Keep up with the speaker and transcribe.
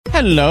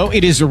Hello,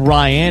 it is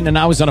Ryan, and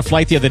I was on a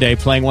flight the other day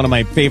playing one of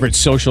my favorite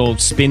social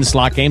spin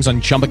slot games on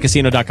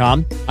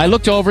ChumbaCasino.com. I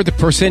looked over at the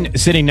person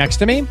sitting next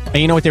to me, and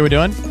you know what they were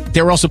doing?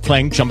 They were also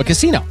playing Chumba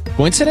Casino.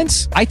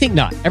 Coincidence? I think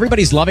not.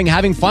 Everybody's loving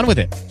having fun with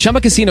it.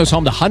 Chumba Casino is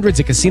home to hundreds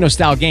of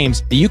casino-style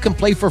games that you can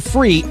play for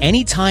free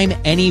anytime,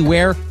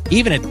 anywhere,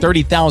 even at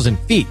 30,000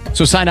 feet.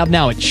 So sign up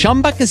now at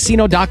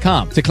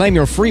ChumbaCasino.com to claim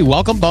your free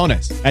welcome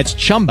bonus. That's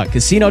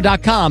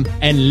ChumbaCasino.com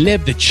and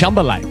live the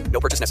Chumba life.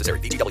 No purchase necessary.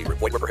 VGW.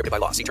 Void where prohibited by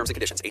law. See terms and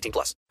conditions. 18+.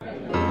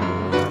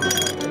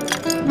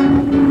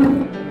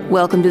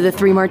 Welcome to the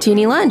Three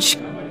Martini Lunch.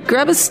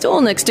 Grab a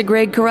stool next to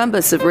Greg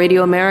Corombos of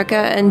Radio America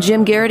and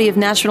Jim Garrity of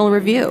National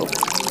Review.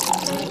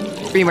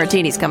 Three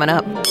Martinis coming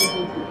up.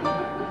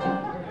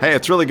 Hey,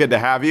 it's really good to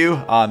have you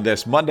on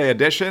this Monday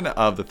edition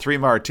of the Three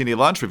Martini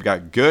Lunch. We've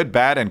got good,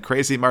 bad, and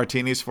crazy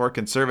martinis for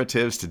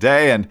conservatives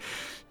today. And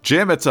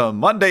Jim, it's a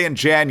Monday in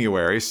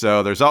January,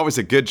 so there's always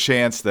a good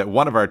chance that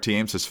one of our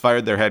teams has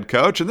fired their head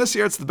coach, and this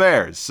year it's the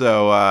Bears.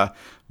 So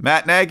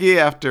Matt Nagy,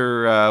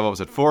 after,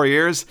 4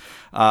 years,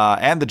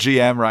 and the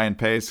GM, Ryan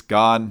Pace,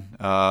 gone.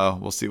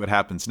 We'll see what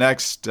happens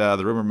next.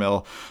 The rumor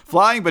mill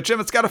flying, but Jim,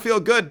 it's got to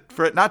feel good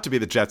for it not to be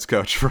the Jets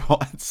coach for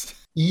once.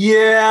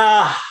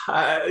 Yeah,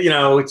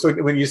 it's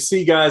when you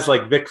see guys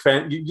like Vic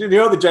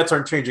Fangio, the Jets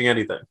aren't changing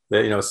anything.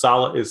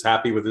 Saleh is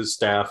happy with his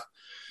staff.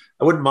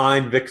 I wouldn't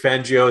mind Vic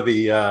Fangio,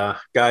 the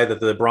guy that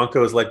the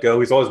Broncos let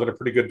go. He's always been a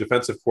pretty good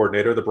defensive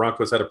coordinator. The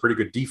Broncos had a pretty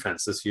good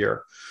defense this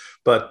year.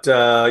 But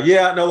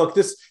look,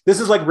 this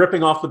is like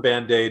ripping off the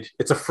Band-Aid.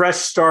 It's a fresh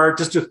start.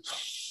 Just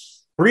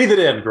breathe it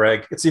in,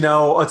 Greg. It's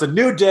a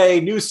new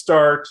day, new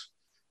start.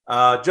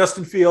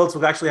 Justin Fields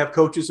will actually have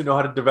coaches who know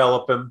how to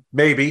develop him.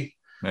 Maybe.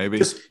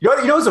 Just, you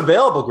know who's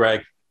available,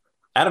 Greg?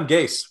 Adam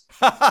Gase.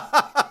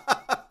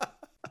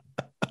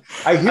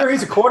 I hear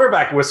he's a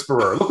quarterback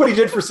whisperer. Look what he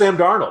did for Sam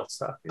Darnold.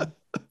 So, yeah.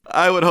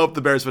 I would hope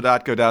the Bears would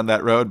not go down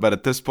that road, but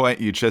at this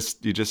point, you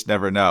just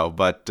never know.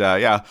 But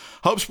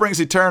hope springs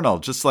eternal,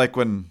 just like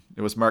when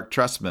it was Mark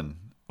Trestman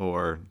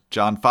or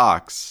John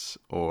Fox,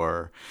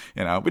 or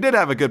we did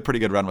have a pretty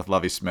good run with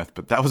Lovie Smith,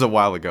 but that was a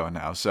while ago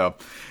now. So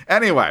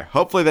anyway,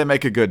 hopefully they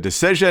make a good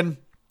decision.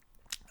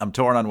 I'm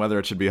torn on whether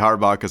it should be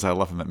Harbaugh because I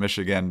love him at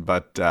Michigan.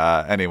 But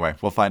anyway,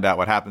 we'll find out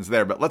what happens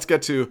there. But let's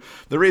get to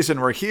the reason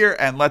we're here,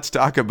 and let's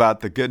talk about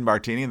the good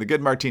martini. And the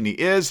good martini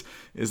is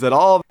that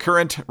all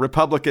current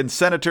Republican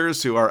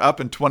senators who are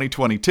up in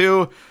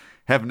 2022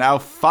 have now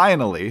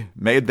finally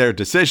made their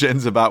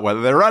decisions about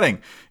whether they're running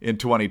in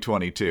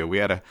 2022. We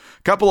had a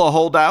couple of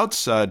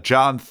holdouts.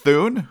 John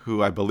Thune,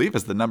 who I believe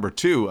is the number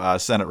 2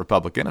 Senate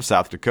Republican of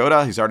South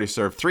Dakota. He's already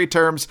served 3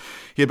 terms.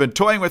 He had been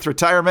toying with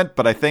retirement,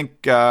 but I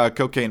think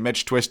Cocaine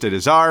Mitch twisted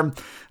his arm.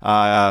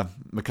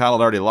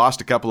 McConnell already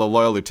lost a couple of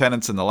loyal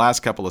lieutenants in the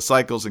last couple of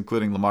cycles,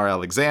 including Lamar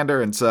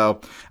Alexander. And so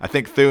I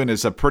think Thune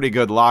is a pretty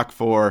good lock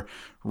for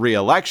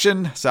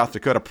re-election. South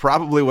Dakota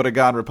probably would have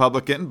gone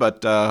Republican,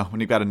 but when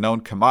you've got a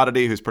known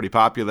commodity who's pretty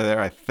popular there,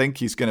 I think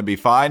he's going to be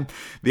fine.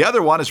 The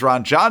other one is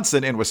Ron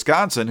Johnson in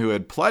Wisconsin, who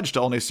had pledged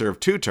to only serve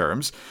 2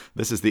 terms.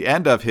 This is the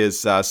end of his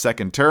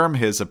second term.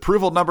 His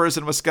approval numbers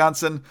in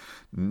Wisconsin,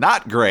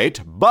 not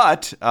great,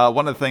 but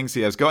one of the things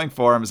he has going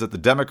for him is that the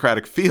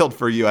Democratic field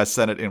for U.S.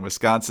 Senate in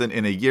Wisconsin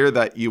in a year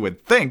that you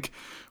would think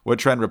would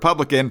trend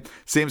Republican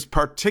seems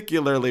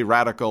particularly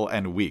radical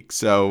and weak.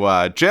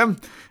 So, Jim,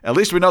 at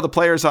least we know the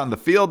players on the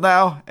field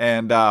now,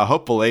 and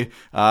hopefully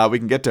we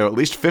can get to at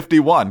least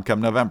 51 come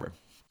November.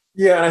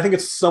 Yeah, and I think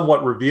it's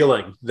somewhat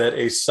revealing that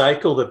a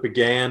cycle that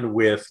began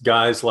with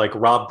guys like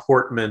Rob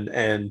Portman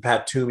and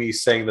Pat Toomey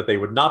saying that they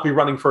would not be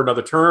running for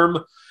another term,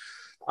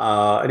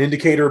 an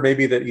indicator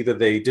maybe that either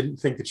they didn't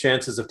think the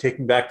chances of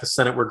taking back the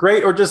Senate were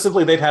great, or just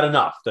simply they'd had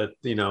enough, that,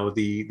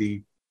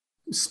 the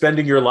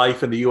spending your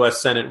life in the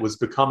U.S. Senate was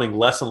becoming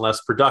less and less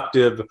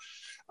productive.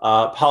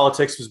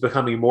 Politics was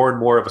becoming more and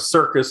more of a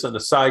circus and a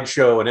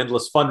sideshow and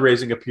endless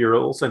fundraising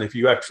appeals. And if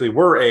you actually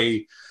were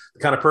the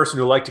kind of person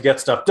who liked to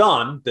get stuff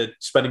done, that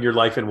spending your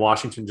life in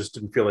Washington just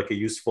didn't feel like a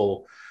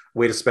useful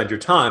way to spend your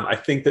time. I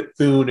think that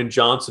Thune and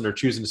Johnson are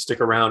choosing to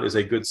stick around is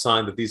a good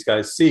sign that these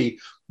guys see,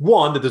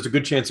 one, that there's a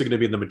good chance they're going to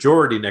be in the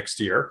majority next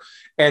year,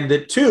 and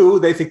that, 2,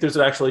 they think there's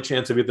actually a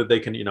chance of either they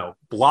can,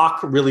 block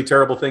really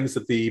terrible things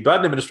that the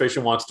Biden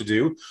administration wants to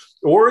do,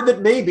 or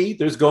that maybe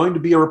there's going to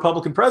be a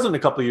Republican president a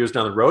couple of years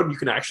down the road, and you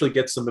can actually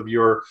get some of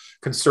your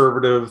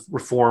conservative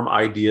reform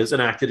ideas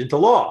enacted into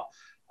law.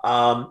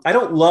 I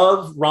don't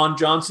love Ron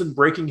Johnson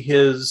breaking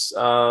his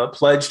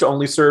pledge to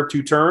only serve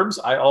 2 terms.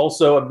 I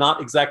also am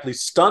not exactly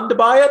stunned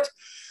by it.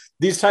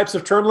 These types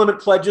of term limit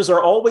pledges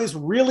are always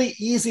really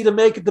easy to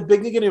make at the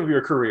beginning of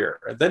your career.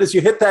 And then as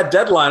you hit that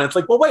deadline, it's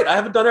like, well, wait, I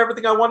haven't done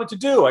everything I wanted to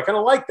do. I kind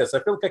of like this.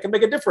 I feel like I can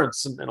make a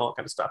difference and all that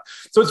kind of stuff.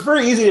 So it's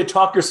very easy to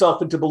talk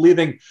yourself into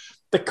believing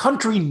the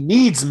country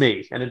needs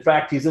me. And in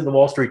fact, he's in the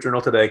Wall Street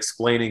Journal today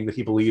explaining that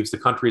he believes the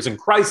country is in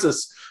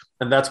crisis,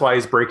 and that's why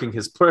he's breaking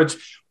his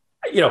pledge.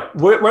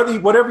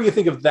 Whatever you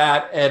think of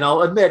that, and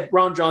I'll admit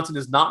Ron Johnson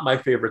is not my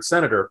favorite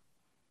senator,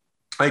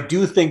 I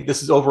do think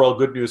this is overall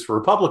good news for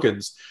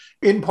Republicans,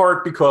 in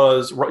part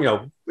because,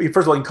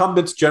 first of all,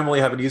 incumbents generally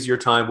have an easier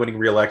time winning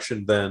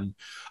re-election than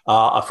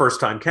a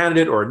first-time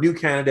candidate or a new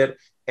candidate.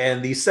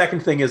 And the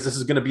second thing is this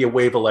is going to be a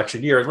wave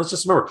election year. And let's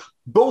just remember,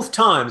 both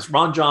times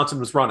Ron Johnson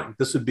was running.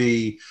 This would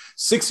be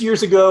 6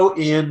 years ago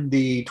in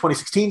the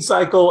 2016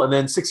 cycle, and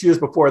then 6 years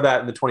before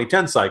that in the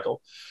 2010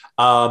 cycle.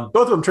 Both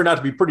of them turned out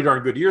to be pretty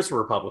darn good years for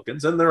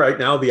Republicans. And right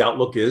now, the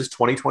outlook is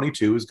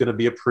 2022 is going to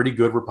be a pretty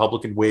good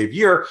Republican wave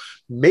year.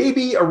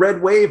 Maybe a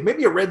red wave,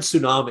 maybe a red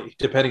tsunami,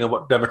 depending on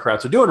what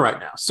Democrats are doing right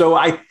now. So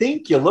I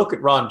think you look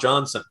at Ron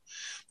Johnson.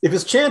 If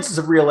his chances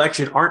of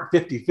re-election aren't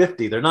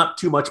 50-50, they're not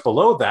too much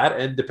below that.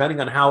 And depending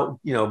on how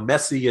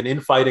messy and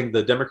infighting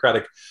the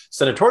Democratic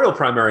senatorial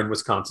primary in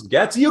Wisconsin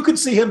gets, you could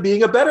see him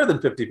being a better than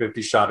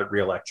 50-50 shot at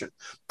re-election.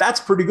 That's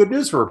pretty good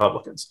news for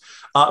Republicans.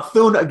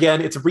 Thune,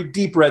 again, it's a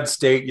deep red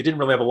state. You didn't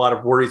really have a lot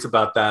of worries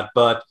about that.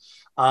 But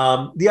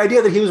the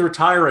idea that he was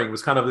retiring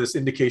was kind of this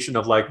indication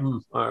of like,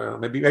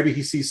 maybe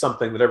he sees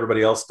something that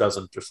everybody else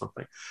doesn't or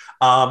something.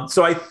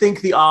 So I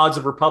think the odds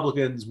of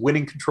Republicans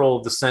winning control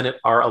of the Senate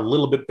are a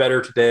little bit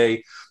better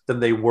today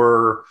than they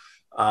were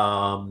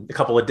a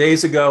couple of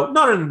days ago.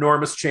 Not an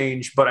enormous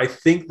change, but I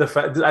think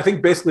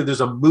basically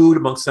there's a mood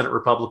among Senate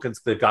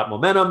Republicans that they've got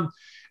momentum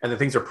and that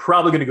things are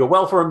probably going to go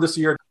well for them this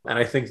year. And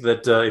I think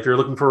that if you're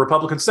looking for a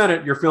Republican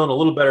Senate, you're feeling a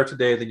little better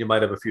today than you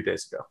might have a few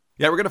days ago.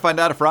 Yeah, we're going to find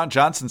out if Ron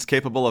Johnson's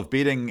capable of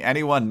beating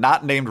anyone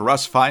not named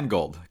Russ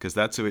Feingold, because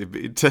that's who he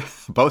beat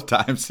both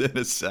times.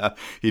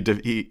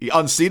 He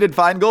unseated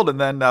Feingold, and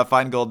then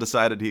Feingold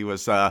decided he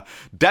was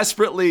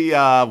desperately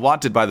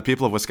wanted by the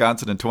people of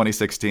Wisconsin in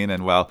 2016.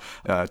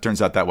 And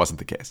turns out that wasn't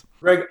the case.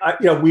 Greg,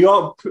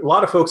 a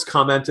lot of folks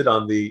commented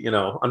on the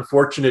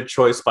unfortunate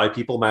choice by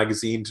People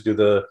magazine to do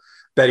the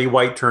Betty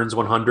White turns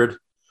 100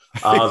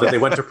 that they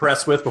went to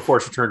press with before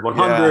she turned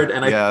 100. Yeah,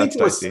 and I think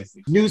it was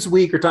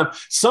Newsweek or Time.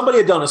 Somebody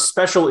had done a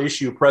special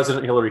issue,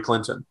 President Hillary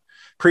Clinton,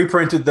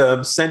 pre-printed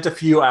them, sent a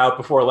few out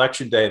before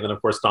Election Day. And then,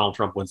 of course, Donald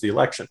Trump wins the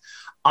election.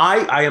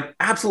 I am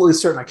absolutely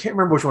certain. I can't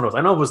remember which one it was.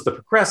 I know it was The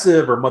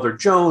Progressive or Mother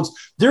Jones.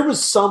 There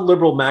was some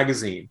liberal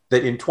magazine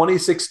that in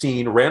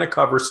 2016 ran a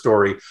cover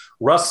story,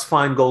 Russ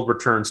Feingold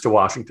returns to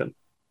Washington.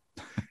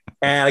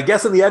 And I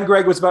guess in the end,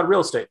 Greg, was about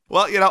real estate.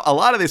 Well, a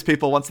lot of these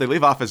people, once they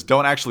leave office,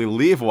 don't actually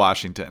leave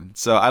Washington.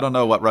 So I don't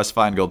know what Russ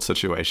Feingold's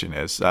situation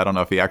is. I don't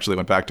know if he actually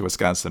went back to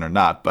Wisconsin or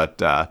not,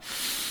 but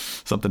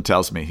something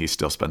tells me he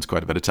still spends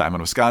quite a bit of time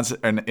in Wisconsin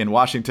and in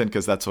Washington,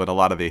 because that's what a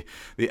lot of the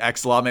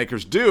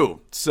ex-lawmakers do.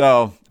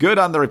 So good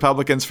on the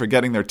Republicans for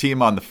getting their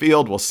team on the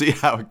field. We'll see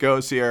how it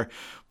goes here.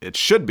 It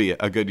should be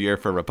a good year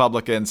for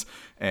Republicans,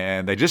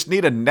 and they just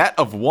need a net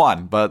of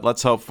one, but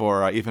let's hope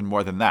for even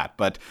more than that.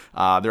 But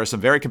there are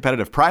some very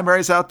competitive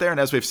primaries out there, and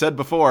as we've said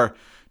before,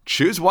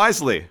 choose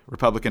wisely,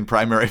 Republican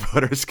primary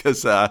voters,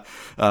 because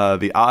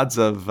the odds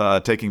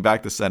of taking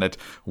back the Senate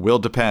will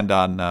depend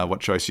on what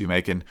choice you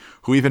make and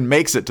who even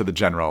makes it to the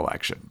general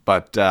election.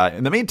 But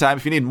in the meantime,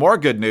 if you need more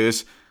good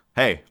news,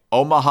 hey,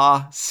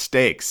 Omaha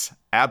Steaks.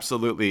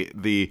 Absolutely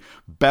the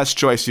best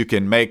choice you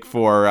can make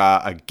for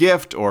a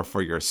gift or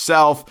for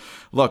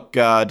yourself. Look,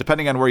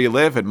 depending on where you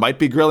live, it might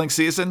be grilling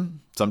season.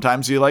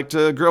 Sometimes you like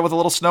to grill with a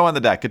little snow on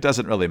the deck. It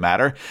doesn't really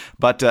matter.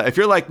 But if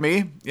you're like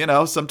me,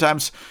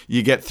 sometimes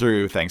you get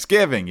through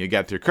Thanksgiving, you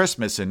get through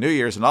Christmas and New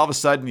Year's, and all of a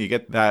sudden you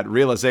get that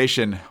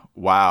realization,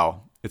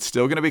 wow, it's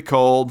still going to be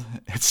cold,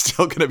 it's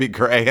still going to be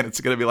gray, and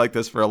it's going to be like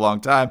this for a long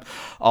time,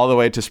 all the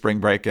way to spring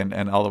break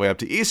and all the way up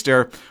to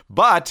Easter.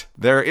 But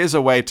there is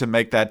a way to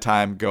make that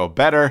time go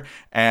better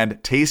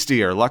and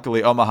tastier.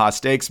 Luckily, Omaha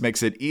Steaks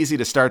makes it easy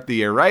to start the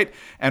year right.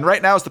 And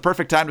right now is the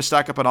perfect time to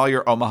stock up on all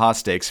your Omaha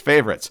Steaks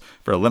favorites.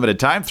 For a limited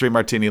time, 3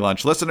 Martini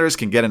Lunch listeners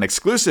can get an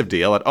exclusive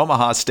deal at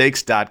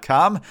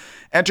omahasteaks.com.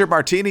 Enter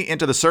Martini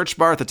into the search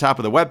bar at the top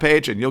of the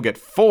webpage, and you'll get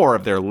 4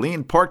 of their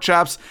lean pork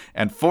chops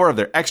and 4 of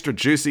their extra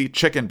juicy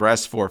chicken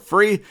breasts for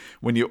free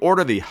when you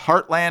order the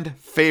Heartland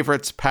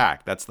Favorites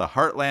Pack. That's the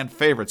Heartland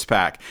Favorites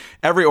Pack.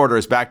 Every order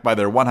is backed by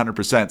their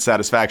 100%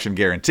 satisfaction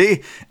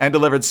guarantee and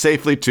delivered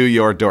safely to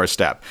your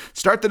doorstep.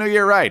 Start the new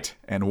year right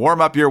and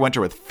warm up your winter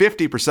with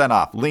 50%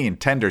 off lean,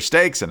 tender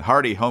steaks and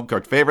hearty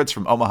home-cooked favorites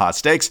from Omaha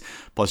Steaks.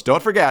 Plus,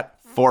 don't forget,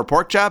 4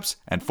 pork chops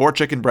and 4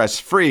 chicken breasts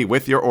free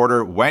with your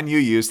order when you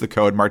use the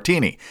code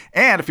Martini.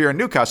 And if you're a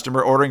new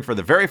customer ordering for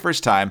the very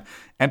first time,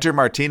 enter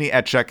Martini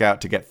at checkout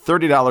to get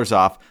 $30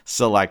 off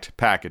select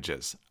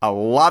packages. A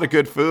lot of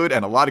good food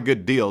and a lot of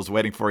good deals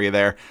waiting for you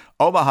there.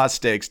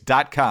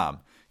 omahasteaks.com,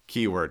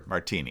 keyword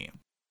Martini.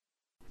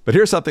 But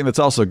here's something that's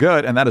also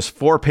good, and that is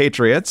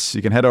 4Patriots.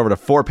 You can head over to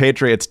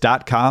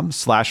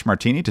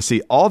 4patriots.com/martini to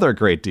see all their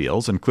great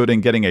deals,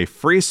 including getting a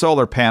free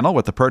solar panel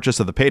with the purchase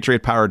of the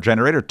Patriot Power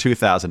Generator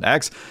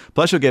 2000X.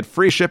 Plus, you'll get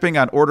free shipping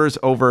on orders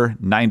over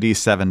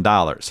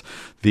 $97.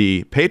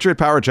 The Patriot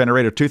Power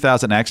Generator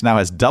 2000X now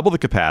has double the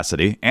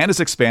capacity and is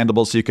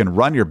expandable, so you can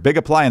run your big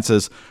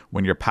appliances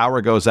when your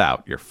power goes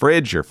out. Your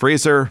fridge, your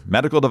freezer,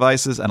 medical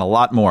devices, and a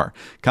lot more.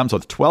 Comes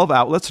with 12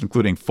 outlets,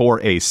 including 4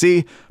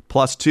 AC,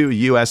 plus 2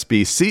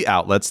 USB-C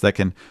outlets that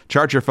can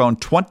charge your phone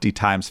 20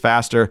 times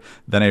faster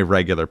than a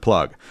regular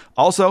plug.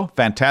 Also,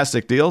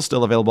 fantastic deals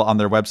still available on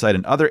their website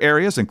in other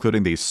areas,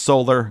 including the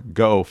Solar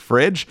Go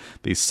fridge,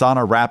 the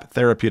Sauna Wrap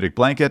therapeutic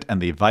blanket,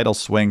 and the Vital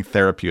Swing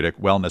therapeutic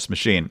wellness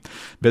machine.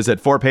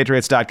 Visit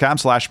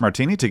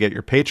 4patriots.com/martini to get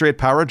your Patriot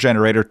Power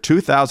Generator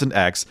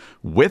 2000X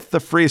with the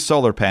free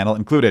solar panel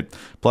included.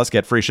 Plus,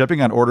 get free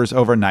shipping on orders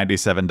over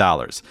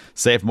 $97.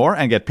 Save more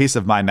and get peace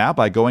of mind now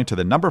by going to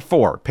the number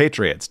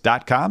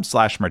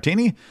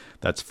 4patriots.com/martini.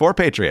 That's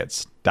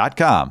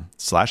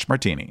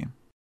 4patriots.com/martini.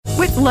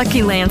 With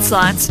Lucky Land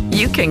Slots,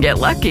 you can get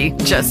lucky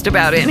just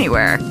about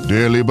anywhere.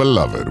 Dearly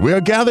beloved, we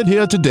are gathered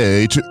here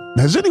today to...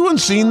 Has anyone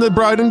seen the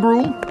bride and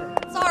groom?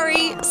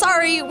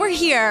 Sorry, we're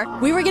here.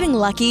 We were getting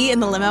lucky in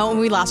the limo and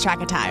we lost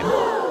track of time.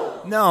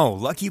 No,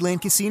 Lucky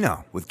Land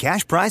Casino, with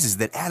cash prizes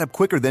that add up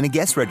quicker than a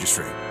guest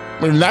registry.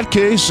 In that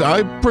case,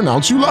 I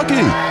pronounce you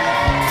lucky.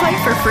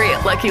 Play for free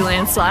at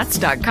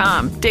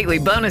LuckyLandSlots.com. Daily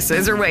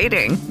bonuses are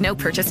waiting. No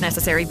purchase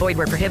necessary. Void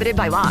where prohibited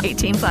by law.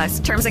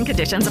 18+. Terms and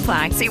conditions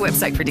apply. See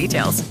website for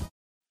details.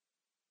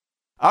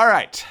 All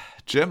right,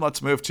 Jim,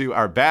 let's move to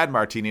our bad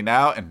martini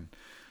now. And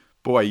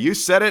boy, you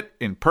said it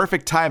in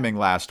perfect timing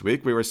last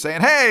week. We were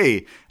saying,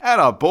 hey,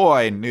 atta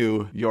boy,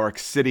 New York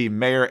City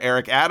Mayor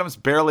Eric Adams,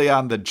 barely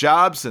on the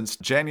job since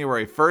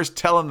January 1st,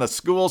 telling the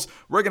schools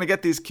we're going to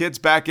get these kids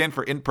back in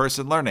for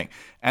in-person learning.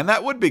 And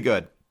that would be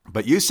good.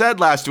 But you said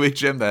last week,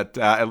 Jim, that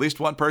at least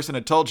one person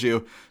had told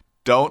you,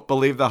 don't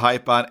believe the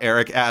hype on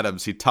Eric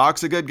Adams. He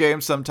talks a good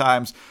game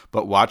sometimes,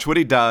 but watch what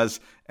he does.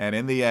 And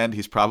in the end,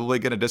 he's probably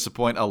going to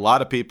disappoint a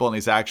lot of people, and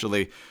he's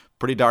actually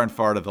pretty darn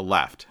far to the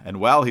left.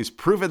 And well, he's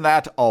proven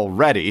that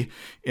already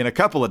in a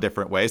couple of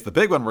different ways. The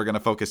big one we're going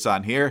to focus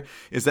on here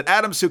is that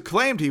Adams, who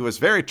claimed he was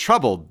very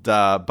troubled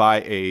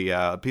by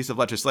a piece of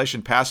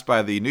legislation passed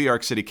by the New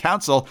York City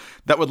Council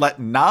that would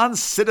let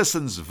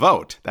non-citizens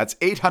vote. That's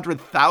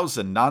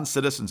 800,000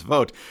 non-citizens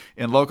vote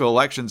in local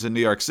elections in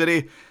New York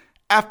City.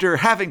 After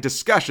having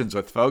discussions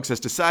with folks, has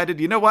decided,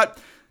 you know what?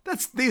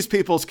 That's these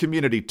people's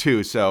community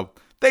too, so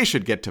they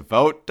should get to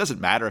vote. Doesn't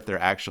matter if they're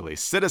actually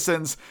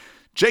citizens.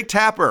 Jake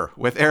Tapper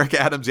with Eric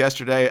Adams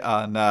yesterday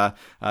on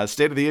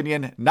State of the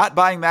Union, not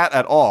buying that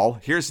at all.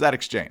 Here's that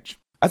exchange.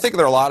 I think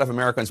there are a lot of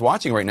Americans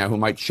watching right now who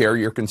might share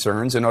your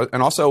concerns and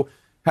also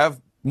have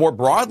more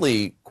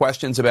broadly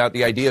questions about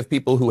the idea of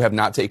people who have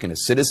not taken a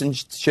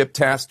citizenship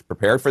test,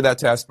 prepared for that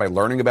test by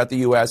learning about the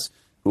U.S.,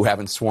 who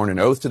haven't sworn an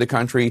oath to the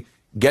country,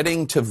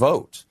 getting to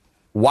vote.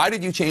 Why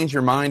did you change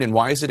your mind, and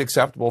why is it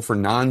acceptable for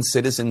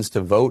non-citizens to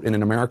vote in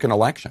an American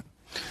election?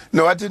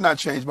 No, I did not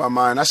change my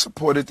mind. I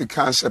supported the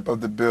concept of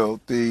the bill.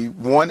 The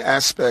one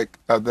aspect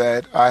of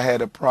that I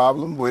had a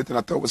problem with, and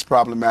I thought was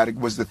problematic,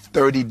 was the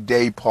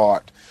 30-day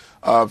part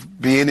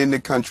of being in the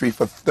country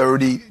for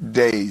 30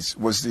 days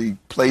was the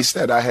place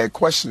that I had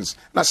questions.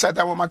 And I sat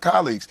down with my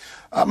colleagues.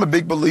 I'm a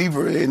big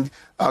believer in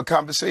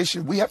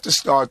conversation. We have to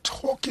start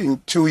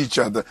talking to each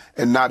other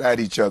and not at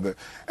each other.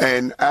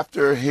 And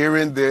after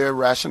hearing their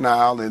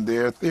rationale and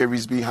their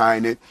theories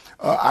behind it,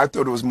 I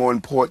thought it was more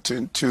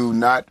important to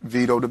not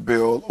veto the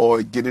bill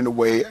or get in the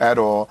way at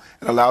all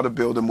and allow the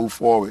bill to move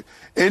forward.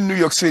 In New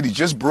York City,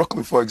 just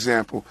Brooklyn, for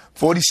example,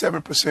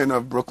 47%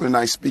 of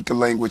Brooklynites speak a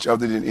language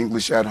other than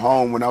English at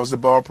home when I was the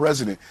borough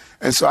president.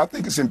 And so I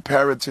think it's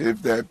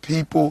imperative that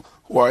people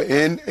who are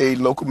in a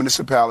local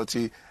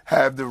municipality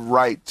have the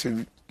right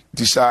to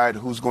decide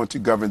who's going to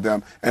govern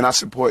them. And I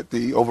support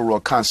the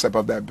overall concept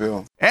of that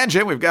bill. And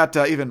Jim, we've got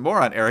even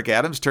more on Eric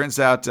Adams. Turns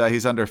out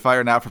he's under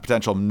fire now for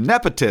potential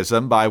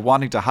nepotism by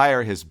wanting to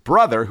hire his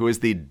brother, who is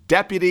the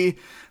deputy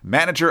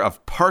manager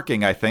of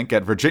parking, I think,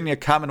 at Virginia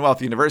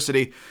Commonwealth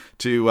University,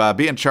 to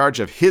be in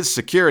charge of his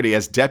security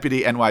as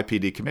deputy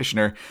NYPD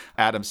commissioner.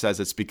 Adams says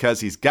it's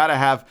because he's got to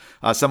have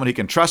someone he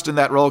can trust in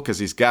that role, because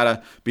he's got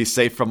to be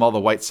safe from all the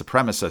white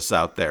supremacists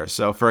out there.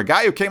 So for a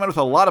guy who came in with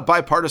a lot of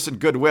bipartisan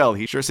goodwill,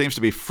 he sure seems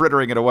to be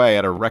frittering it away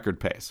at a record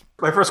pace.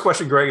 My first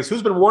question, Greg, is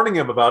who's been warning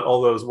him about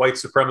all those white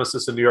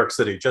supremacists in New York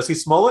City? Jesse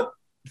Smollett?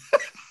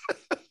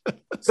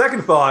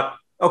 Second thought,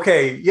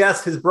 okay,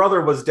 yes, his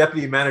brother was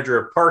deputy manager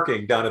of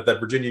parking down at that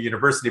Virginia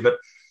University, but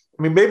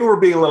I mean, maybe we're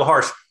being a little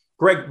harsh.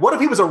 Greg, what if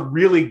he was a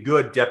really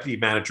good deputy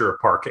manager of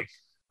parking?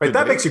 Right,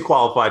 that makes you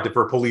qualified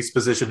for a police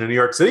position in New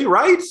York City,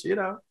 right? You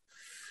know,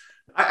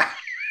 I'm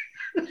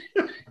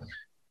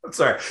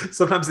sorry.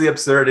 Sometimes the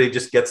absurdity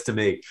just gets to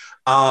me.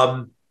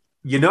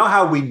 You know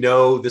how we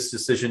know this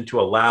decision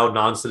to allow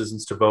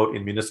non-citizens to vote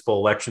in municipal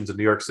elections in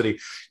New York City?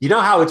 You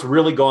know how it's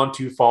really gone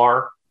too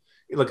far?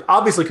 Look,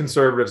 obviously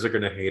conservatives are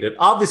going to hate it.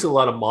 Obviously, a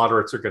lot of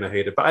moderates are going to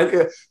hate it.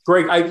 But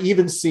Greg, I've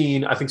even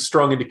seen, I think,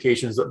 strong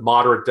indications that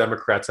moderate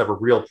Democrats have a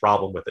real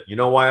problem with it. You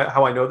know why?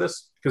 How I know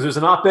this? Because there's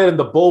an op-ed in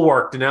the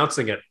Bulwark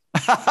denouncing it.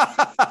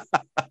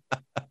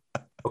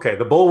 Okay,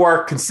 the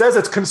Bulwark says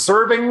it's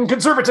conserving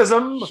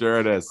conservatism. Sure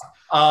it is.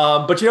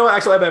 But actually, I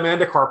have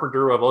Amanda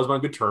Carpenter, who I've always been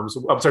on good terms.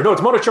 I'm sorry, no,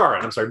 it's Mona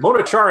Charan. I'm sorry,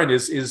 Mona Charan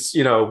is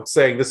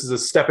saying this is a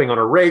stepping on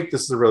a rake.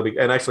 This is a really big.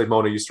 And actually,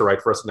 Mona used to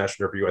write for us in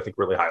National Review. I think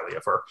really highly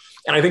of her,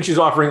 and I think she's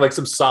offering like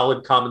some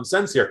solid common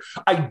sense here.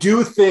 I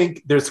do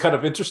think there's kind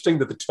of interesting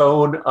that the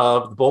tone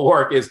of the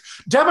Bulwark is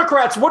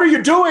Democrats. What are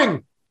you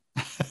doing?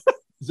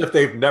 As if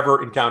they've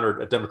never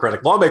encountered a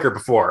Democratic lawmaker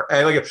before.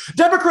 And like,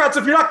 Democrats,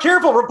 if you're not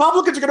careful,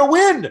 Republicans are going to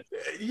win.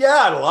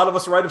 Yeah, and a lot of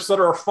us right of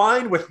center are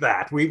fine with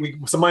that.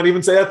 Some might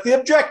even say that's the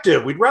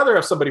objective. We'd rather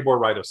have somebody more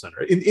right of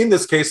center. In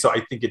this case, so I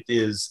think it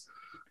is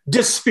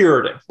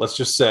dispiriting, let's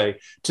just say,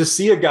 to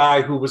see a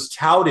guy who was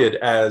touted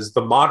as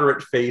the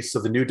moderate face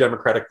of the new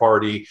Democratic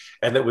Party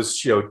and that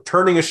was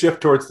turning a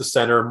shift towards the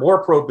center,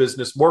 more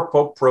pro-business, more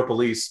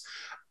pro-police.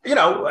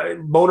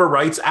 Mona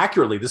writes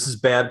accurately, this is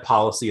bad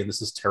policy and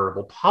this is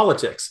terrible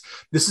politics.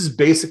 This is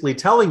basically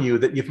telling you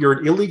that if you're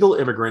an illegal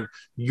immigrant,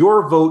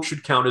 your vote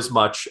should count as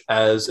much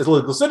as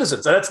illegal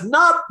citizens. And that's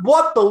not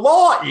what the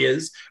law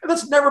is. And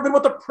that's never been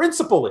what the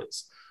principle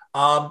is.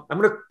 I'm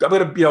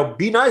gonna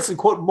be nice and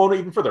quote Mona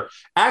even further.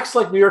 Acts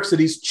like New York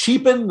City's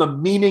cheapen the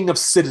meaning of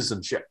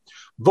citizenship.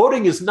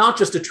 Voting is not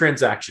just a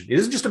transaction. It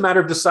isn't just a matter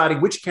of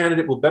deciding which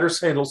candidate will better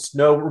handle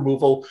snow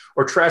removal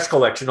or trash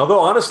collection.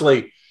 Although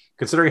honestly,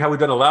 considering how we've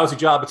done a lousy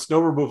job at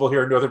snow removal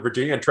here in Northern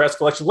Virginia and trash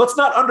collection, let's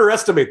not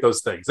underestimate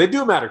those things. They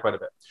do matter quite a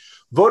bit.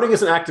 Voting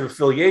is an act of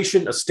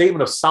affiliation, a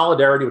statement of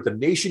solidarity with the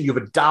nation you've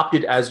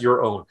adopted as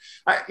your own.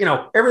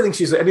 Everything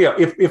she said.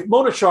 If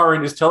Mona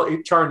Charan is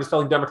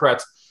telling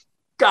Democrats,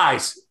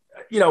 guys,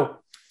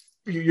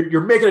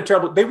 you're making it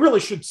terrible. They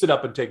really should sit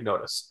up and take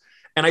notice.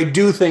 And I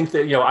do think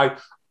that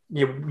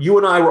you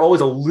and I were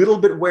always a little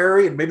bit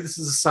wary, and maybe this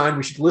is a sign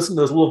we should listen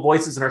to those little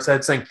voices in our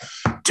head saying,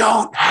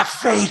 don't have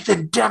faith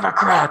in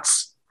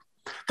Democrats.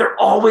 They're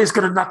always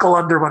going to knuckle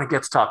under when it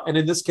gets tough. And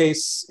in this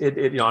case,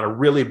 on a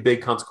really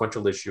big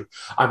consequential issue,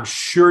 I'm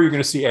sure you're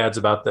going to see ads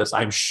about this.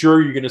 I'm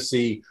sure you're going to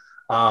see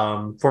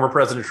former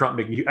President Trump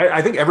making,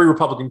 I think every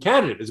Republican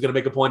candidate is going to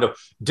make a point of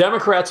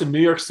Democrats in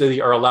New York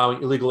City are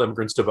allowing illegal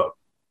immigrants to vote.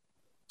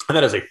 And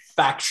that is a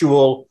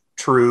factual,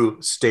 true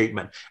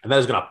statement. And that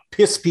is going to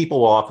piss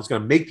people off. It's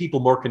going to make people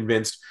more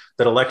convinced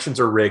that elections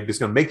are rigged. It's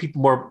going to make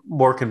people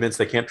more convinced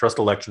they can't trust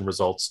election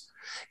results.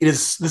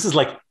 This is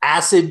like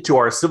acid to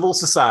our civil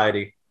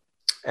society.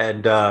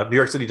 And New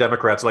York City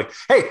Democrats are like,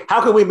 hey,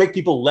 how can we make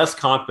people less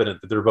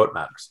confident that their vote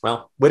matters?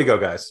 Well, way to go,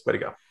 guys. Way to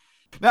go.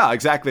 No,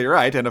 exactly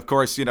right. And of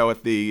course,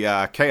 with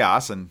the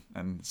chaos and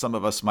some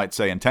of us might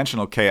say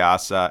intentional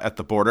chaos at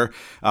the border,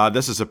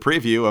 this is a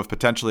preview of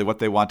potentially what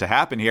they want to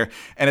happen here.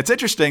 And it's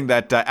interesting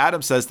that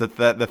Adam says that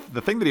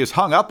the thing that he was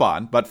hung up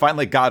on but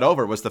finally got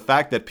over was the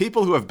fact that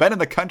people who have been in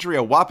the country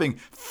a whopping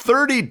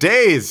 30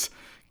 days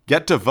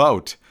get to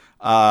vote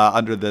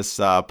under this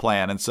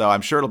plan. And so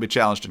I'm sure it'll be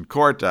challenged in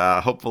court.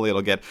 Hopefully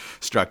it'll get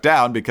struck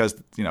down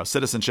because,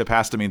 citizenship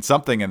has to mean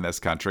something in this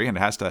country and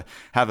it has to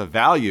have a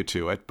value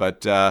to it.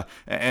 But,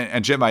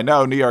 and Jim, I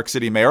know New York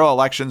City mayoral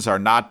elections are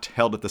not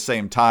held at the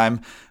same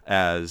time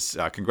as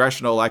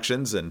congressional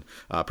elections and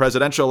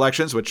presidential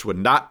elections, which would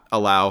not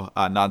allow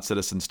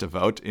non-citizens to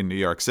vote in New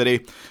York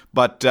City.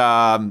 But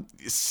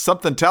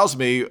something tells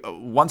me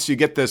once you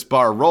get this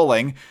bar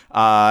rolling,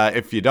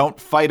 if you don't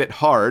fight it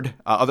hard,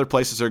 other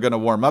places are going to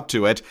warm up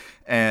to it.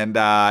 And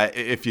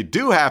if you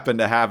do happen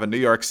to have a New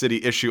York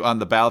City issue on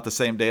the ballot the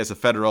same day as a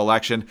federal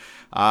election,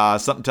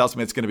 something tells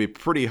me it's going to be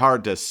pretty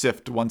hard to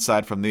sift one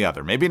side from the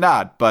other. Maybe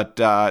not, but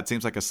it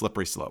seems like a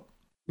slippery slope.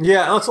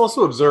 Yeah, let's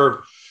also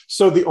observe.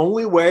 So the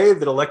only way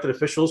that elected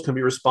officials can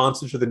be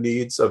responsive to the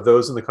needs of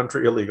those in the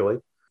country illegally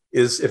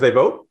is if they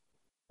vote.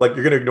 Like,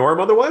 you're going to ignore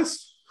them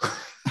otherwise?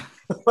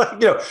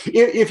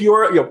 If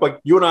you're, like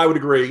you and I would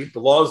agree, the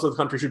laws of the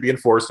country should be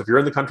enforced. If you're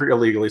in the country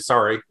illegally,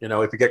 sorry,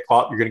 if you get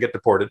caught, you're going to get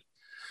deported.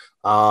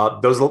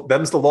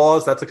 Them's the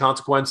laws. That's the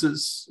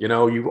consequences.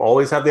 You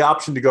always have the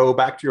option to go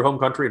back to your home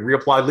country and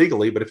reapply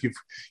legally. But if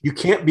you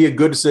can't be a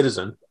good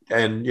citizen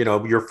and,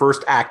 your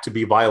first act to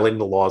be violating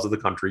the laws of the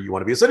country you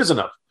want to be a citizen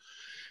of.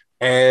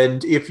 And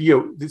but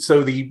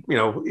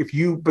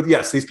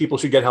yes, these people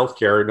should get health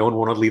care. No one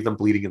want to leave them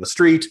bleeding in the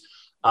street. If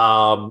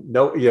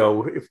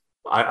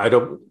I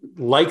don't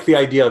like the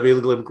idea of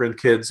illegal immigrant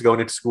kids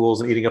going into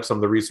schools and eating up some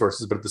of the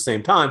resources, but at the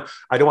same time,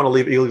 I don't want to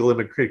leave illegal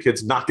immigrant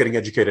kids not getting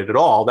educated at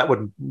all. That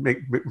wouldn't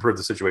improve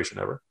the situation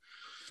ever.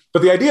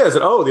 But the idea is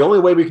that, the only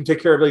way we can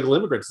take care of illegal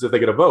immigrants is if they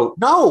get a vote.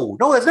 No,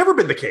 that's never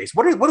been the case.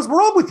 What is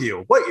wrong with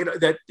you?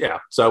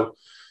 So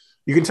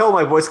you can tell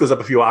my voice goes up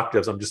a few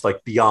octaves. I'm just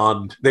like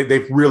beyond,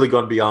 they've really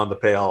gone beyond the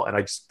pale. And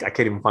I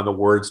can't even find the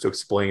words to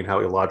explain how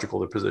illogical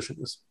their position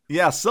is.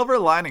 Yeah, silver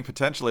lining,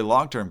 potentially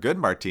long-term good,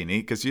 Martini,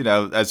 because,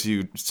 as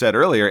you said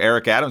earlier,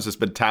 Eric Adams has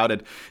been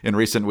touted in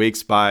recent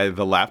weeks by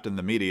the left and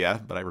the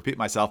media, but I repeat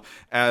myself,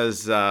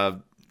 as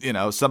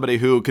somebody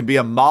who can be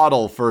a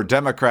model for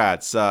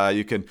Democrats.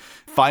 You can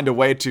find a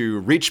way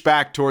to reach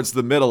back towards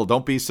the middle.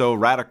 Don't be so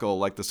radical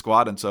like the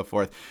Squad and so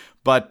forth.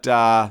 But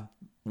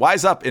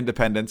wise up,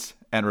 independents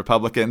and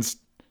Republicans.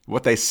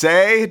 what they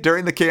say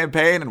during the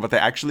campaign and what they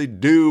actually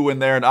do when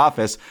they're in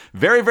office,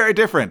 very, very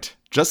different,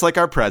 just like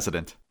our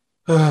president.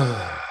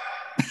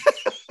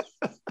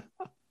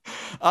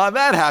 On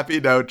that happy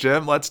note,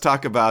 Jim, let's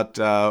talk about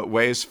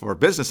ways for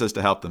businesses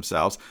to help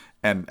themselves.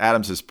 And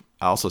Adams is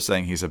also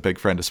saying he's a big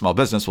friend of small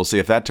business. We'll see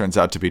if that turns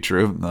out to be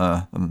true.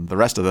 The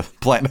rest of the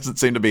plan doesn't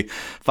seem to be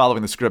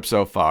following the script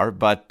so far.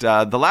 But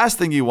the last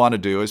thing you want to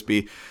do is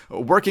be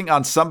working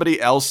on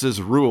somebody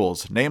else's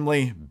rules,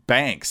 namely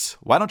banks.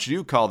 Why don't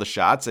you call the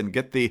shots and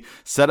get the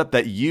setup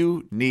that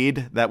you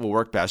need that will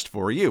work best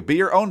for you? Be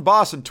your own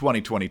boss in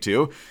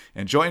 2022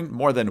 and join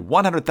more than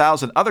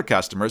 100,000 other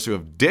customers who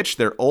have ditched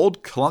their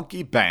old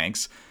clunky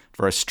banks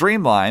for a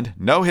streamlined,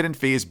 no hidden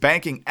fees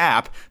banking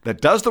app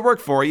that does the work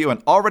for you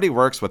and already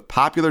works with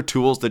popular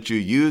tools that you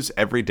use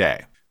every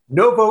day.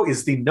 Novo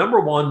is the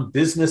 #1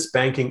 business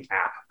banking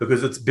app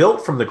because it's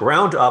built from the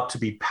ground up to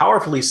be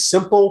powerfully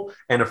simple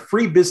and a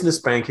free business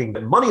banking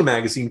that Money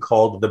Magazine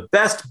called the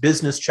best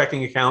business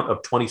checking account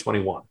of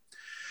 2021.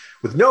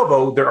 With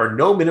Novo, there are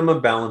no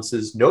minimum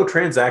balances, no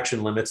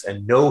transaction limits,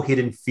 and no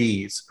hidden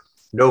fees.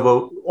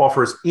 Novo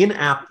offers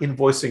in-app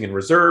invoicing and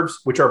reserves,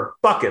 which are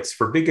buckets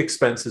for big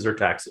expenses or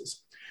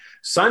taxes.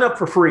 Sign up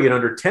for free in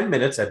under 10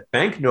 minutes at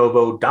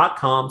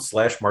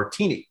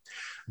banknovo.com/martini.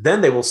 Then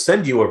they will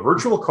send you a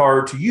virtual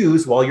card to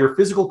use while your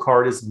physical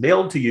card is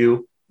mailed to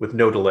you with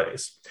no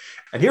delays.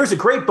 And here's a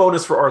great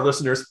bonus for our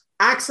listeners: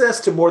 access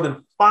to more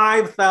than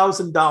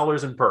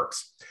 $5,000 in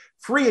perks.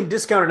 Free and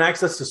discounted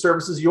access to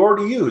services you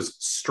already use: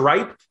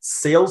 Stripe,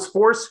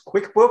 Salesforce,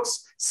 QuickBooks,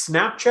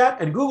 Snapchat,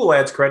 and Google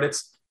Ads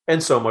credits,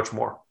 and so much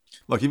more.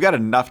 Look, you've got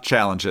enough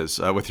challenges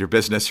with your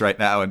business right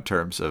now in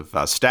terms of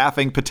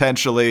staffing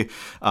potentially,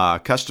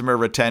 customer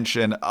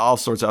retention, all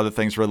sorts of other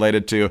things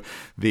related to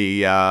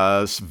the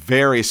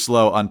very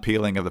slow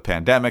unpeeling of the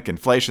pandemic,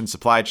 inflation,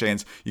 supply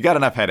chains. You got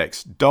enough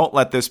headaches. Don't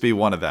let this be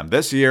one of them.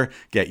 This year,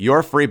 get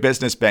your free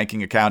business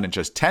banking account in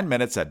just 10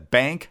 minutes at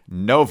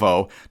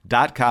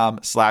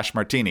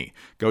banknovo.com/martini.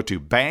 Go to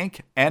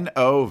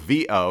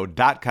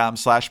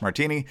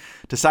banknovo.com/martini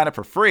to sign up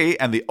for free,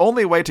 and the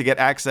only way to get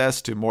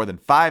access to more than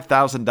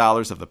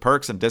 $5,000 of the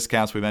perks and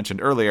discounts we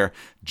mentioned earlier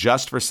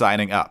just for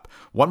signing up.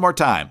 One more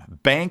time,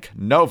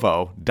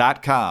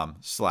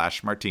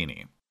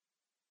 banknovo.com/martini.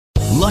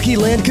 Lucky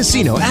Land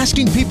Casino,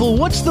 asking people,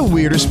 what's the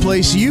weirdest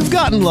place you've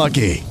gotten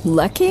lucky?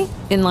 Lucky?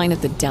 In line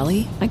at the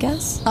deli, I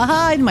guess?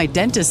 Aha, in my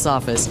dentist's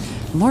office.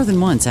 More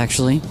than once,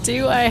 actually.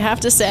 Do I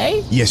have to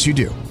say? Yes, you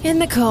do. In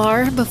the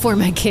car before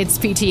my kids'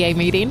 PTA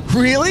meeting.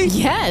 Really?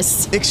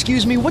 Yes.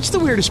 Excuse me, what's the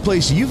weirdest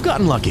place you've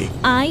gotten lucky?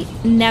 I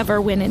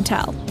never win and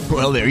tell.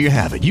 Well, there you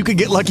have it. You can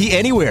get lucky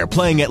anywhere,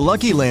 playing at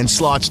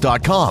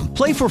LuckyLandSlots.com.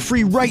 Play for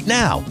free right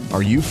now.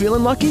 Are you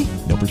feeling lucky?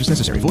 No purchase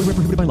necessary. Void where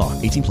prohibited by law.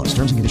 18+.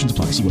 Terms and conditions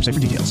apply. See website for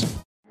details.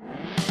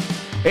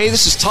 Hey,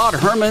 this is Todd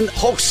Herman,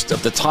 host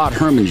of The Todd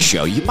Herman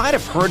Show. You might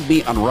have heard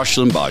me on Rush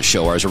Limbaugh's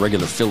show, where I was a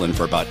regular fill-in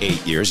for about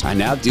 8 years. I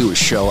now do a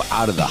show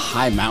out of the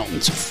high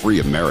mountains of free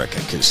America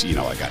because, I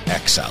got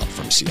exiled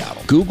from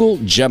Seattle. Google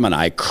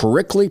Gemini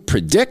correctly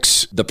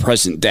predicts the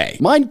present day.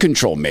 Mind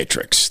control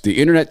matrix.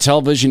 The internet,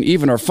 television,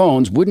 even our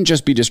phones wouldn't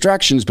just be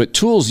distractions, but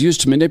tools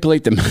used to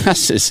manipulate the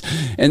masses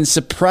and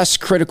suppress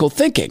critical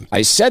thinking.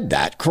 I said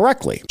that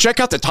correctly. Check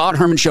out The Todd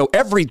Herman Show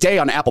every day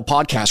on Apple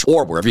Podcasts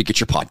or wherever you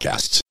get your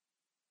podcasts.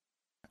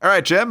 All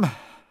right, Jim,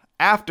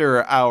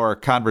 after our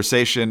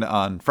conversation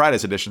on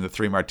Friday's edition of the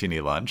 3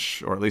 Martini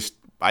Lunch, or at least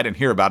I didn't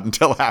hear about it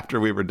until after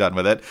we were done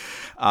with it,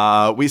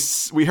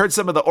 we heard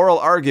some of the oral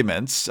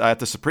arguments at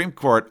the Supreme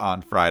Court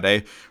on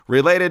Friday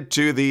related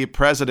to the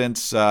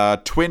president's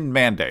twin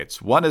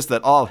mandates. One is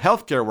that all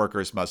healthcare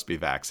workers must be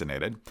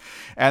vaccinated,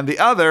 and the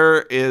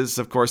other is,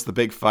 of course, the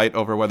big fight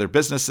over whether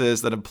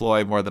businesses that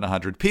employ more than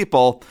 100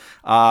 people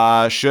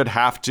should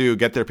have to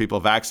get their people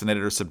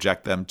vaccinated or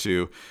subject them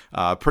to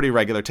pretty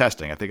regular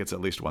testing. I think it's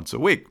at least once a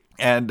week.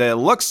 And it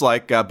looks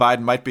like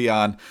Biden might be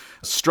on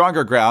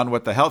stronger ground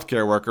with the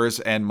healthcare workers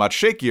and much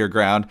shakier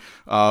ground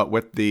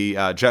with the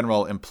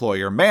general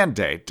employer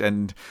mandate.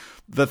 And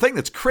the thing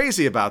that's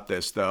crazy about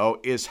this,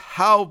 though, is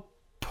how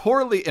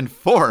poorly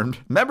informed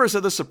members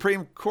of the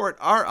Supreme Court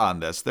are on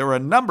this. There were a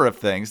number of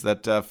things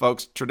that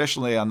folks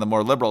traditionally on the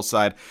more liberal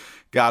side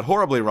got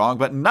horribly wrong,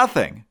 but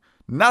nothing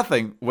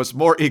was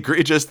more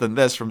egregious than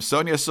this from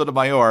Sonia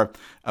Sotomayor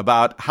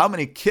about how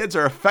many kids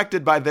are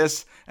affected by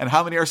this and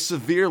how many are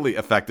severely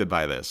affected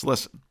by this.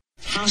 Listen.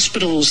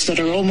 Hospitals that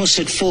are almost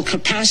at full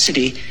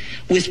capacity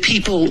with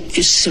people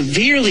is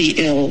severely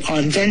ill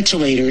on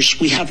ventilators.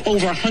 We have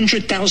over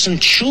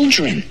 100,000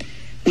 children,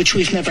 which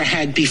we've never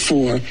had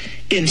before,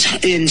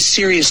 in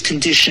serious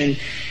condition,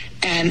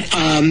 and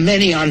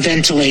many on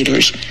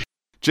ventilators.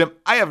 Jim,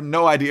 I have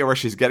no idea where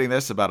she's getting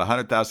this about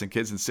 100,000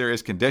 kids in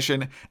serious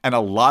condition, and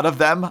a lot of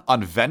them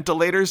on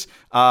ventilators.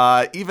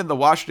 Even the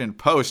Washington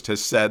Post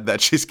has said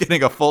that she's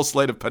getting a full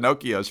slate of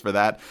Pinocchios for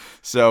that.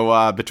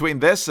 So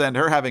between this and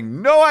her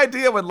having no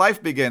idea when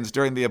life begins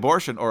during the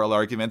abortion oral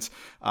arguments,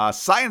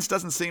 science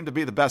doesn't seem to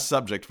be the best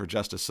subject for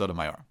Justice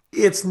Sotomayor.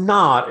 It's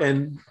not.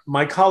 And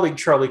my colleague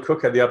Charlie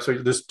Cook had the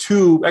observation.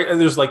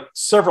 There's like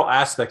several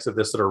aspects of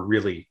this that are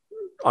really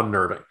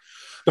unnerving.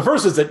 The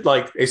first is that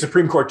like a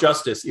Supreme Court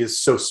justice is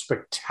so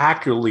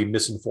spectacularly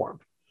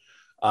misinformed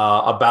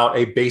about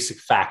a basic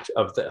fact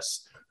of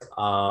this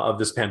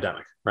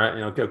pandemic,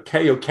 right?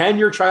 Can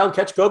your child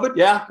catch COVID?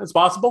 Yeah, it's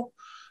possible.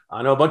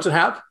 I know a bunch that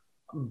have.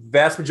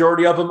 Vast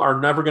majority of them are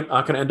never going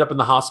to end up in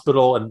the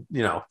hospital, and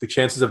the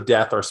chances of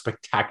death are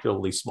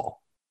spectacularly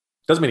small.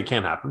 Doesn't mean it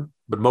can't happen,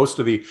 but most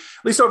of at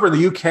least over in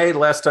the UK, the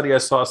last study I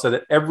saw said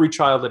that every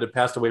child that had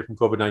passed away from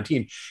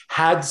COVID-19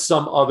 had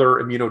some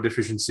other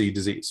immunodeficiency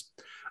disease,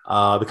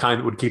 the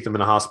kind that would keep them in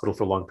a hospital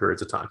for long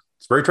periods of time.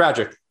 It's very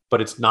tragic, but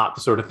it's not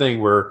the sort of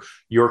thing where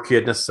your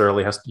kid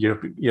necessarily has to,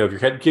 if your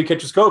kid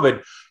catches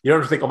COVID, you don't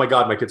have to think, oh my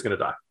God, my kid's going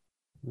to die.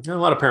 There are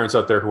a lot of parents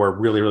out there who are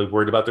really, really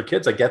worried about their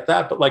kids. I get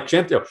that, but it's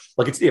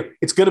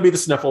going to be the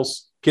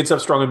sniffles. Kids have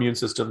strong immune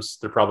systems.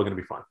 They're probably going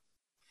to be fine.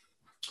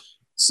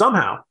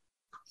 Somehow,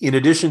 in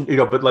addition,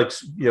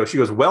 she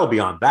goes well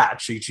beyond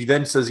that. She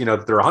then says, there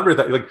are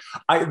 100,000.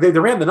 They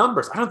ran the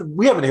numbers.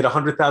 We haven't hit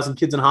 100,000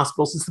 kids in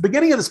hospitals since the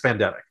beginning of this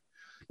pandemic.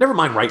 Never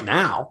mind right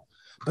now.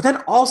 But then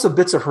also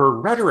bits of her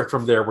rhetoric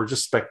from there were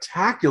just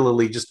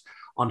spectacularly just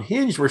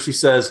unhinged, where she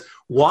says,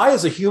 why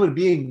is a human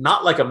being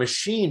not like a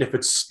machine if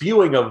it's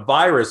spewing a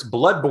virus,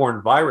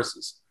 bloodborne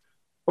viruses?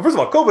 Well, first of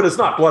all, COVID is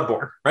not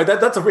bloodborne, right?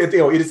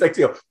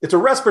 It's a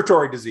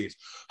respiratory disease.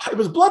 If it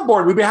was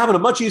bloodborne, we'd be having a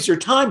much easier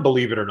time,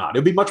 believe it or not.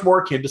 It'd be much more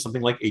akin to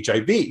something like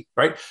HIV,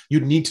 right?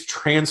 You'd need to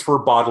transfer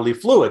bodily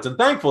fluids. And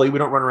thankfully, we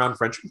don't run around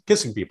French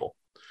kissing people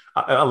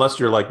unless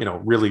you're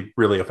really,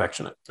 really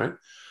affectionate, right?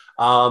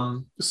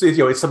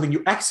 It's something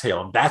you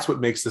exhale, and that's what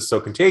makes this so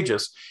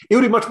contagious. It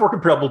would be much more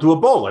comparable to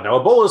Ebola. Now,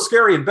 Ebola is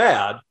scary and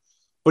bad,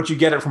 but you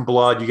get it from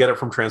blood, you get it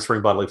from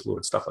transferring bodily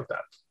fluid, stuff like that.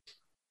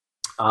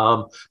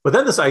 But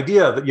then this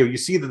idea that, you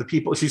see that the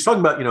people, she's talking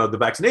about, the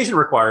vaccination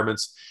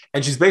requirements,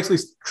 and she's basically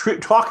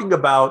talking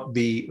about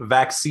the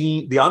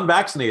vaccine, the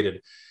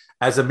unvaccinated,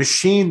 as a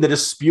machine that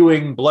is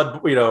spewing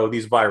blood,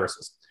 these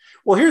viruses.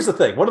 Well, here's the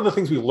thing. One of the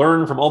things we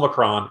learned from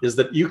Omicron is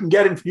that you can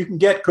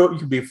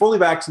be fully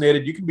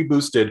vaccinated, you can be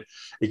boosted,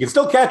 you can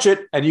still catch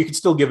it, and you can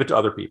still give it to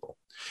other people.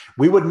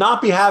 We would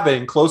not be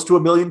having close to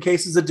 1 million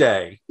cases a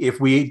day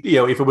if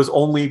it was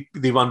only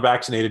the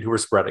unvaccinated who were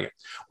spreading it.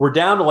 We're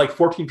down to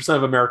 14%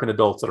 of American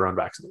adults that are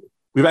unvaccinated.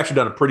 We've actually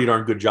done a pretty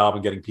darn good job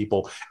in getting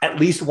people at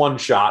least one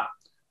shot.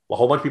 A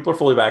whole bunch of people are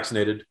fully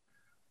vaccinated.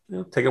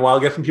 Take a while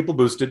to get some people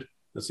boosted.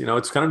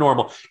 It's kind of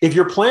normal. If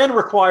your plan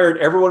required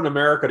everyone in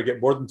America to get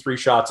more than 3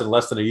 shots in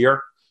less than a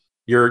year,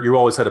 you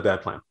always had a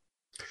bad plan.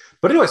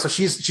 But anyway, so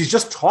she's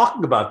just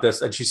talking about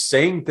this, and she's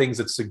saying things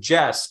that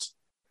suggest,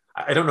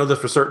 I don't know this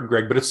for certain,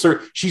 Greg, but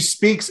she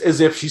speaks as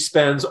if she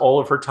spends all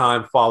of her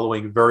time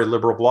following very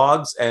liberal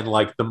blogs and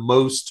the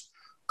most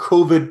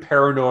COVID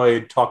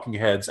paranoid talking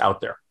heads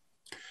out there,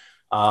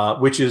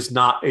 which is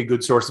not a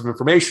good source of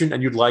information.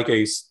 And you'd like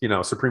a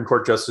Supreme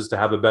Court justice to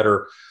have a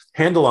better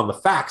handle on the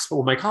facts. But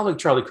what my colleague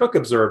Charlie Cook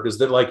observed is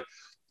that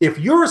if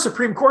you're a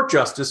Supreme Court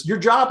justice, your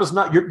job is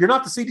not, you're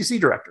not the CDC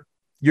director.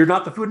 You're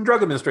not the Food and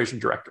Drug Administration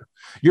director.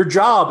 Your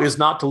job is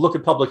not to look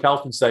at public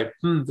health and say,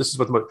 this is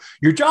what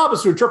your job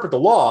is to interpret the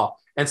law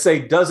and say,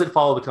 does it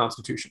follow the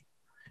Constitution?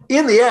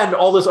 In the end,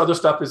 all this other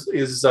stuff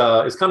is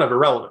kind of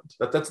irrelevant.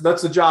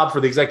 That's the job for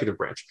the executive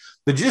branch.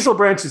 The judicial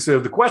branch is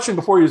the question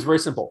before you is very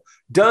simple.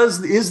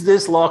 Is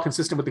this law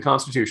consistent with the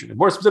Constitution? And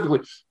more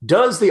specifically,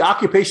 does the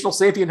Occupational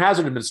Safety and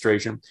Hazard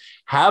Administration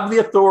have the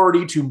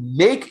authority to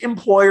make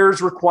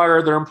employers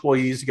require their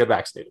employees to get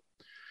vaccinated?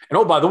 And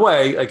oh, by the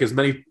way, as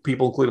many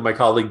people, including my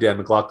colleague Dan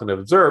McLaughlin, have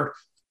observed,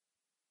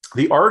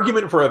 the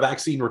argument for a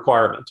vaccine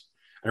requirement,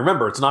 and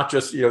remember, it's not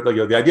just the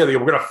idea that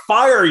we're going to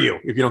fire you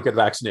if you don't get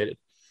vaccinated,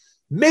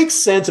 makes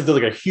sense if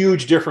there's a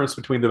huge difference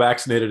between the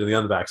vaccinated and the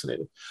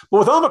unvaccinated. But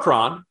with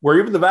Omicron, where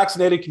even the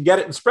vaccinated can get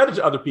it and spread it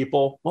to other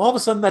people, all of a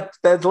sudden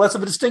that's less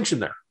of a distinction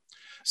there.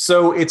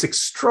 So it's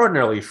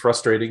extraordinarily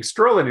frustrating,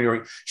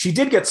 extraordinary. She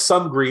did get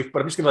some grief,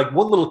 but I'm just going to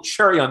one little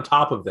cherry on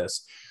top of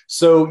this.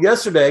 So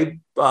yesterday,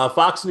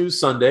 Fox News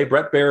Sunday,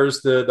 Brett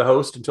Baer's the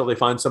host until they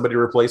find somebody to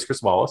replace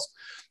Chris Wallace.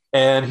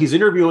 And he's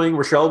interviewing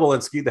Rochelle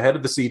Walensky, the head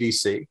of the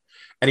CDC.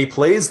 And he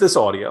plays this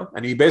audio,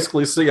 and he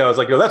basically I was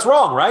like, that's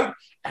wrong, right?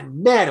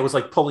 And man, it was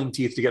like pulling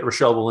teeth to get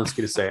Rochelle Walensky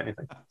to say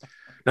anything.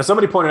 Now,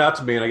 somebody pointed out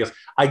to me, and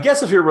I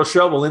guess if you're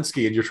Rochelle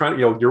Walensky and you're trying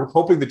to, you're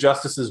hoping the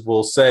justices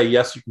will say,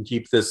 yes, you can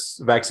keep this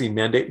vaccine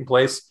mandate in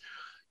place,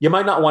 you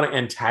might not want to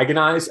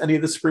antagonize any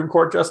of the Supreme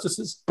Court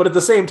justices. But at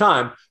the same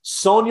time,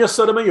 Sonia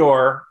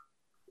Sotomayor,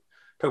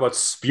 talk about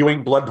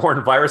spewing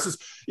bloodborne viruses.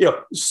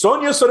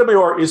 Sonia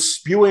Sotomayor is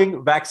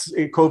spewing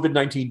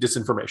COVID-19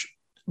 disinformation.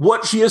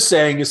 What she is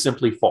saying is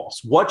simply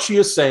false. What she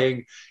is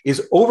saying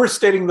is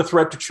overstating the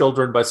threat to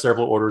children by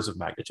several orders of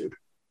magnitude.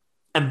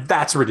 And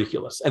that's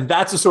ridiculous. And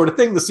that's the sort of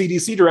thing the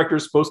CDC director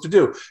is supposed to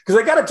do.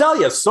 Because I got to tell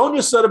you,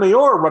 Sonia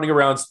Sotomayor running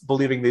around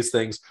believing these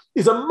things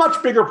is a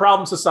much bigger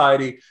problem in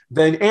society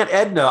than Aunt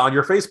Edna on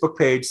your Facebook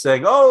page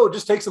saying, oh,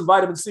 just take some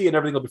vitamin C and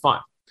everything will be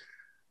fine.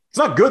 It's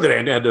not good that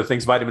Amanda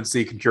thinks vitamin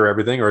C can cure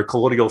everything, or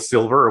colloidal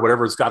silver, or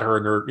whatever's got her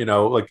in her,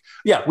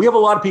 we have a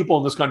lot of people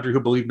in this country who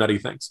believe nutty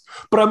things.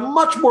 But I'm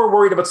much more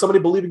worried about somebody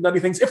believing nutty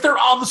things if they're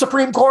on the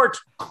Supreme Court,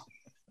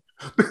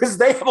 because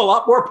they have a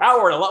lot more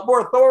power and a lot more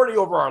authority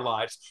over our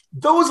lives.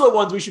 Those are the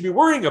ones we should be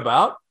worrying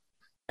about.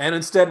 And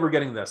instead we're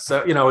getting this.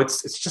 So,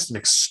 it's just an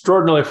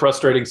extraordinarily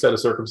frustrating set of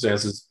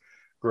circumstances,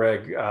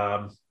 Greg.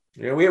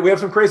 We have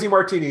some crazy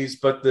martinis,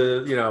 but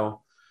a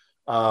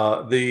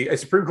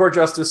Supreme Court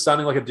justice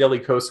sounding like a Daily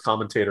Kos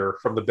commentator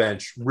from the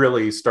bench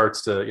really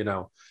starts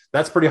to,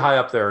 that's pretty high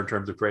up there in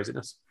terms of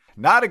craziness.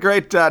 Not a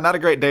great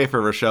day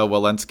for Rochelle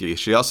Walensky.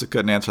 She also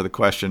couldn't answer the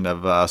question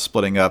of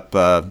splitting up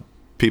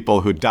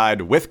people who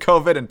died with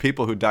COVID and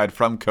people who died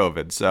from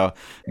COVID. So,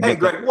 hey,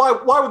 Greg, why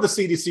would the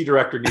CDC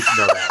director need to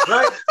know that,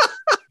 right?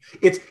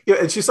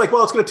 And she's like,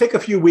 well, it's going to take a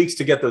few weeks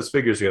to get those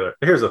figures together.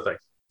 Here's the thing.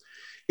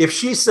 If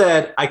she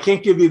said, I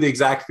can't give you the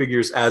exact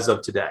figures as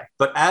of today,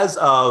 but as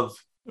of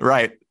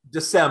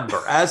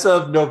December, as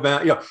of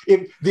November,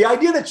 the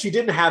idea that she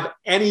didn't have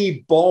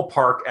any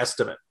ballpark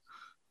estimate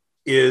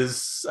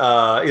is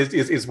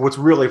what's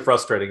really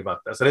frustrating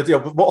about this. And it's a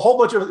whole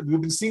bunch of, we've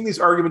been seeing these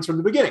arguments from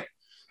the beginning.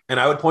 And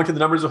I would point to the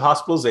numbers of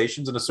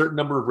hospitalizations, and a certain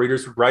number of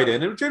readers would write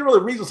in and generally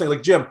reasonable saying,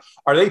 like, Jim,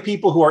 are they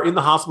people who are in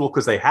the hospital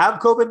because they have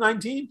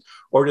COVID-19,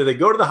 or do they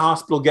go to the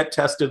hospital, get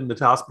tested, and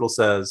the hospital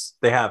says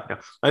they have?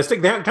 I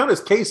think they don't count as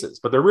cases,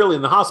 but they're really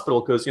in the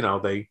hospital because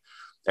they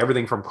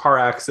everything from car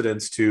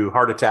accidents to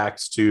heart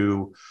attacks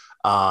to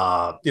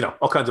all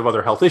kinds of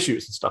other health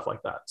issues and stuff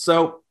like that.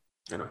 So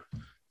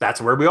that's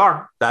where we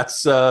are.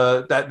 That's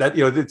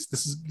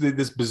this is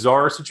this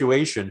bizarre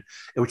situation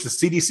in which the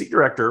CDC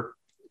director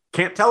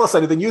can't tell us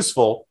anything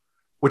useful,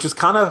 which is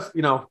kind of,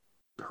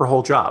 her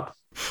whole job.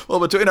 Well,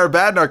 between our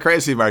bad and our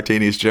crazy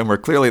martinis, Jim, we're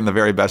clearly in the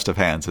very best of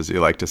hands, as you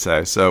like to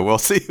say. So we'll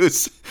see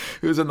who's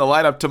in the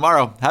lineup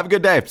tomorrow. Have a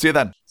good day. See you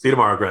then. See you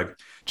tomorrow, Greg.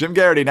 Jim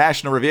Garrity,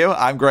 National Review.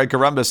 I'm Greg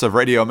Corombos of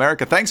Radio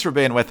America. Thanks for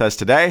being with us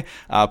today.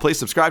 Please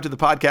subscribe to the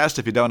podcast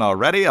if you don't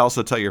already.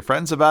 Also tell your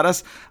friends about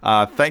us.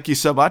 Thank you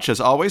so much, as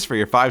always, for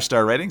your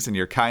 5-star ratings and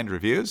your kind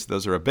reviews.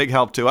 Those are a big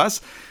help to us.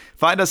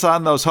 Find us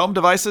on those home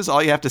devices.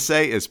 All you have to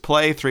say is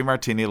play 3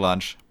 Martini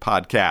Lunch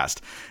podcast.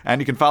 And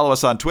you can follow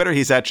us on Twitter.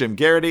 He's at Jim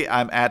Garrity.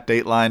 I'm at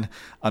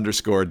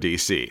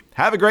Dateline_DC.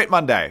 Have a great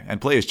Monday. And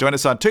please join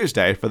us on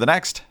Tuesday for the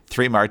next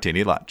 3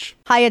 Martini Lunch.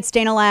 Hi, it's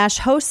Dana Lash,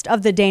 host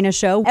of The Dana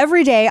Show.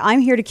 Every day,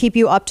 I'm here to keep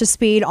you up to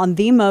speed on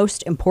the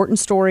most important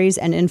stories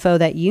and info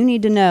that you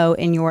need to know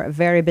in your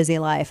very busy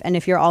life. And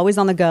if you're always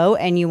on the go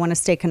and you want to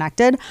stay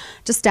connected,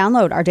 just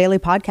download our daily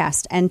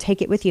podcast and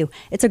take it with you.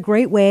 It's a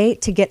great way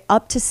to get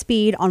up to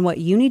speed on what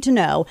you need to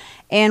know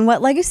and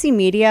what legacy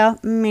media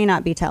may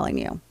not be telling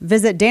you.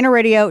 Visit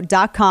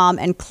danaradio.com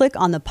and click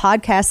on the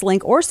podcast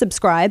link or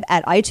subscribe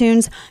at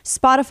iTunes,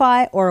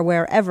 Spotify, or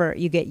wherever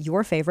you get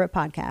your favorite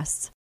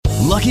podcasts.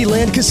 Lucky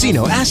Land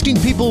Casino,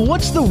 asking people,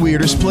 what's the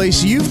weirdest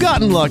place you've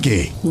gotten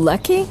lucky?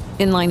 Lucky?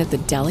 In line at the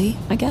deli,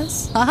 I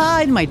guess?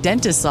 Aha, in my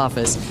dentist's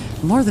office.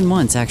 More than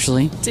once,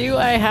 actually. Do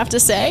I have to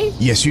say?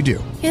 Yes, you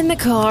do. In the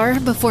car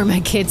before my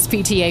kids'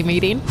 PTA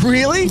meeting.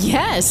 Really?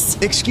 Yes.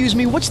 Excuse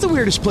me, what's the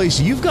weirdest place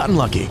you've gotten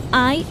lucky?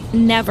 I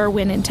never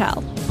win and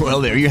tell.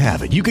 Well, there you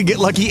have it. You can get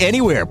lucky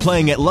anywhere,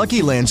 playing at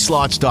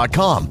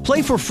LuckyLandSlots.com.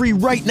 Play for free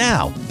right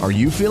now. Are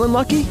you feeling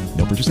lucky?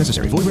 No purchase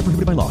necessary. Void where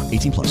prohibited by law.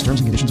 18+.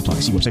 Terms and conditions apply.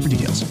 See website for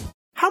details.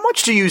 How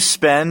much do you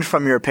spend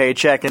from your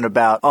paycheck in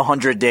about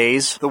 100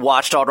 days? The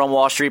Watchdog on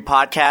Wall Street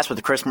podcast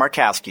with Chris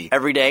Markowski.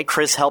 Every day,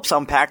 Chris helps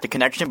unpack the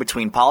connection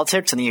between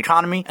politics and the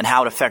economy and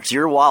how it affects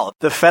your wallet.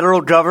 The federal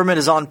government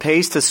is on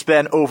pace to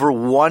spend over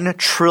 $1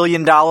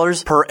 trillion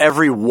per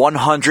every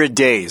 100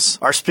 days.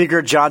 Are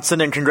Speaker Johnson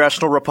and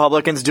congressional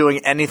Republicans doing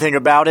anything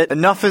about it?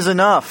 Enough is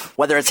enough.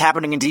 Whether it's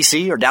happening in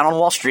D.C. or down on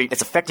Wall Street,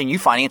 it's affecting you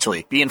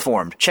financially. Be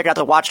informed. Check out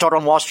the Watchdog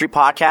on Wall Street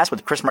podcast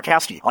with Chris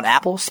Markowski on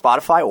Apple,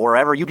 Spotify, or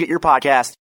wherever you get your podcasts.